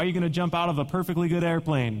crazy. Why are you going to jump out of a perfectly good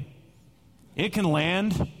airplane? It can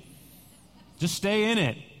land. Just stay in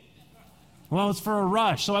it. Well, it's for a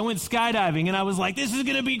rush. So I went skydiving, and I was like, this is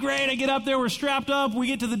going to be great. I get up there, we're strapped up, we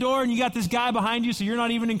get to the door, and you got this guy behind you, so you're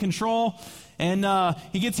not even in control. And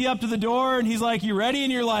he gets you up to the door, and he's like, you ready?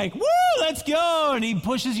 And you're like, woo, let's go. And he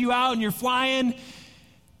pushes you out, and you're flying.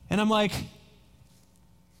 And I'm like,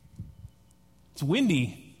 it's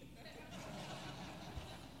windy.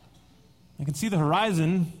 I can see the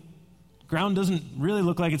horizon. Ground doesn't really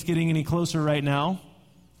look like it's getting any closer right now,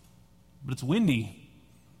 but it's windy.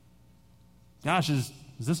 Gosh, is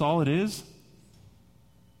this all it is?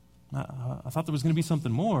 I thought there was going to be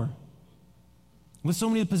something more. With so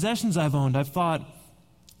many possessions I've owned, I've thought,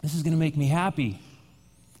 this is going to make me happy.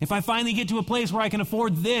 If I finally get to a place where I can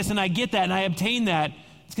afford this and I get that and I obtain that,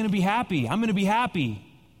 it's going to be happy. I'm going to be happy.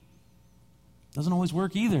 Doesn't always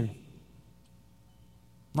work either.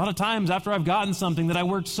 A lot of times after I've gotten something that I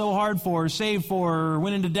worked so hard for, or saved for, or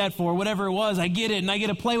went into debt for, whatever it was, I get it and I get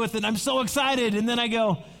to play with it and I'm so excited. And then I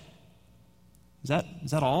go, is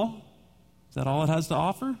that all? Is that all it has to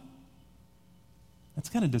offer? That's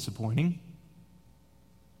kind of disappointing.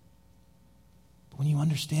 But when you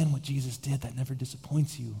understand what Jesus did, that never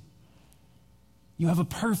disappoints you. You have a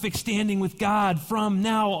perfect standing with God from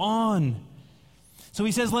now on. So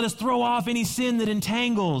he says, let us throw off any sin that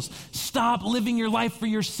entangles. Stop living your life for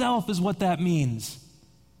yourself is what that means.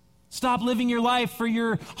 Stop living your life for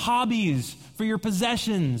your hobbies, for your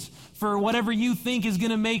possessions, for whatever you think is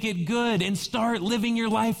going to make it good, and start living your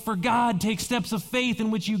life for God. Take steps of faith in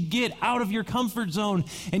which you get out of your comfort zone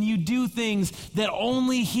and you do things that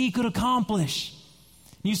only he could accomplish.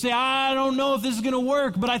 You say, I don't know if this is going to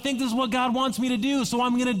work, but I think this is what God wants me to do, so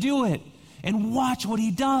I'm going to do it. And watch what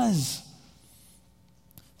he does.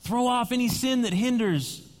 Throw off any sin that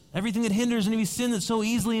hinders, everything that hinders, and any sin that so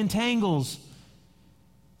easily entangles.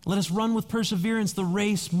 Let us run with perseverance the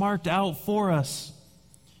race marked out for us.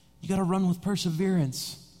 You got to run with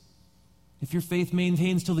perseverance. If your faith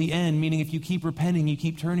maintains till the end, meaning if you keep repenting, you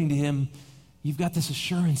keep turning to him, you've got this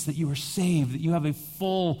assurance that you are saved, that you have a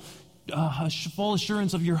full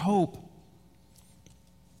assurance of your hope.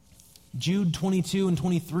 Jude 22 and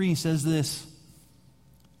 23 says this,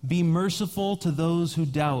 be merciful to those who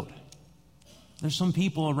doubt. There's some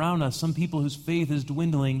people around us, some people whose faith is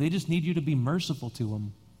dwindling. They just need you to be merciful to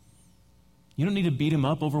them. You don't need to beat them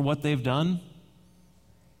up over what they've done.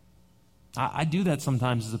 I do that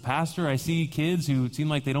sometimes as a pastor. I see kids who seem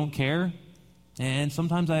like they don't care. And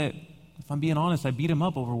sometimes if I'm being honest, I beat them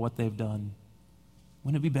up over what they've done.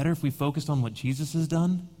 Wouldn't it be better if we focused on what Jesus has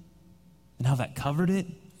done and how that covered it?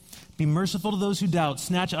 Be merciful to those who doubt.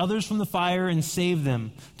 Snatch others from the fire and save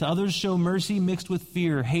them. To others show mercy mixed with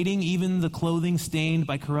fear, hating even the clothing stained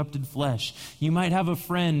by corrupted flesh. You might have a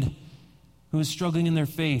friend who is struggling in their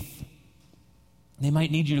faith. They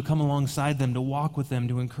might need you to come alongside them, to walk with them,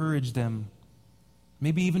 to encourage them,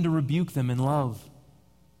 maybe even to rebuke them in love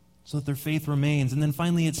so that their faith remains. And then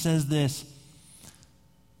finally it says this,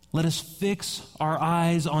 let us fix our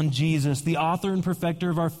eyes on Jesus, the author and perfecter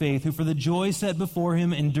of our faith, who for the joy set before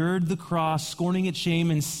him endured the cross, scorning its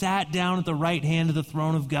shame, and sat down at the right hand of the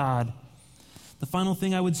throne of God. The final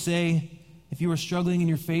thing I would say, if you are struggling in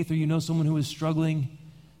your faith or you know someone who is struggling,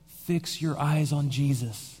 fix your eyes on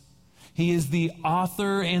Jesus. He is the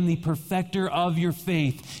author and the perfecter of your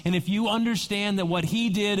faith. And if you understand that what he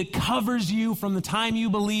did covers you from the time you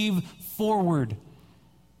believe forward,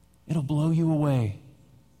 it'll blow you away.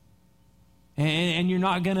 And you're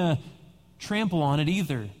not going to trample on it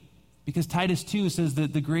either. Because Titus 2 says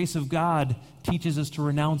that the grace of God teaches us to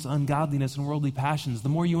renounce ungodliness and worldly passions. The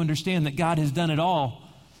more you understand that God has done it all,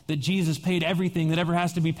 that Jesus paid everything that ever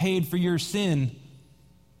has to be paid for your sin,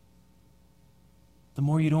 the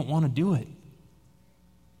more you don't want to do it.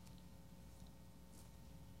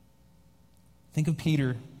 Think of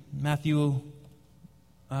Peter.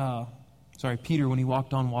 Peter when he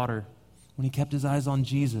walked on water, when he kept his eyes on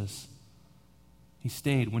Jesus. He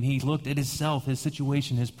stayed. When he looked at himself, his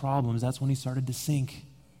situation, his problems, that's when he started to sink.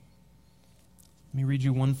 Let me read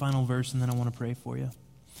you one final verse and then I want to pray for you.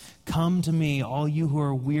 Come to me, all you who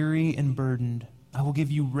are weary and burdened. I will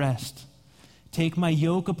give you rest. Take my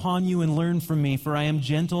yoke upon you and learn from me, for I am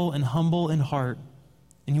gentle and humble in heart,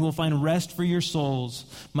 and you will find rest for your souls.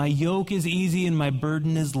 My yoke is easy and my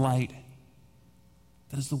burden is light.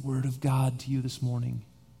 That is the word of God to you this morning.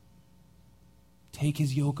 Take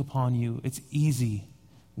his yoke upon you. It's easy.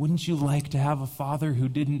 Wouldn't you like to have a father who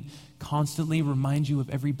didn't constantly remind you of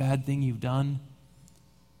every bad thing you've done,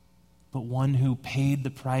 but one who paid the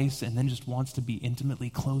price and then just wants to be intimately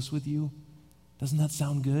close with you? Doesn't that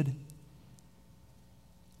sound good?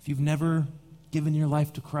 If you've never given your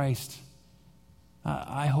life to Christ,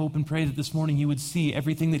 I hope and pray that this morning you would see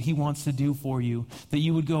everything that he wants to do for you, that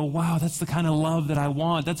you would go, wow, that's the kind of love that I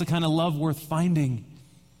want. That's the kind of love worth finding.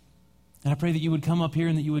 And I pray that you would come up here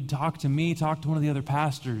and that you would talk to me, talk to one of the other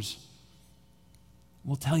pastors.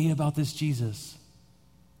 We'll tell you about this Jesus.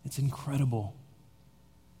 It's incredible.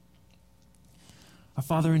 Our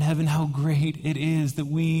Father in heaven, how great it is that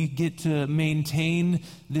we get to maintain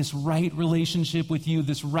this right relationship with you,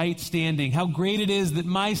 this right standing. How great it is that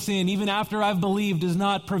my sin, even after I've believed, does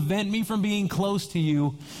not prevent me from being close to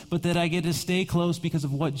you, but that I get to stay close because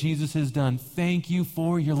of what Jesus has done. Thank you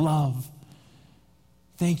for your love.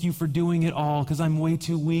 Thank you for doing it all, because I'm way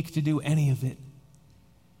too weak to do any of it.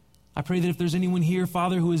 I pray that if there's anyone here,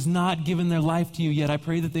 Father, who has not given their life to you yet, I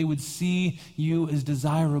pray that they would see you as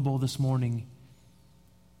desirable this morning.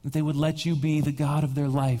 That they would let you be the God of their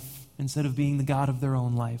life instead of being the God of their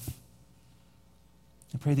own life.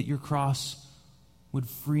 I pray that your cross would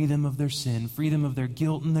free them of their sin, free them of their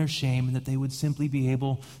guilt and their shame, and that they would simply be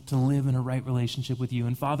able to live in a right relationship with you.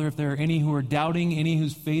 And Father, if there are any who are doubting, any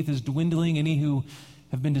whose faith is dwindling, any who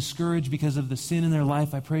have been discouraged because of the sin in their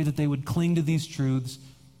life, I pray that they would cling to these truths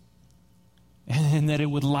and that it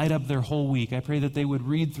would light up their whole week. I pray that they would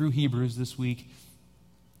read through Hebrews this week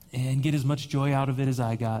and get as much joy out of it as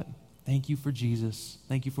I got. Thank you for Jesus.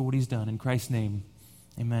 Thank you for what he's done. In Christ's name,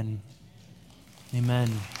 amen. Amen.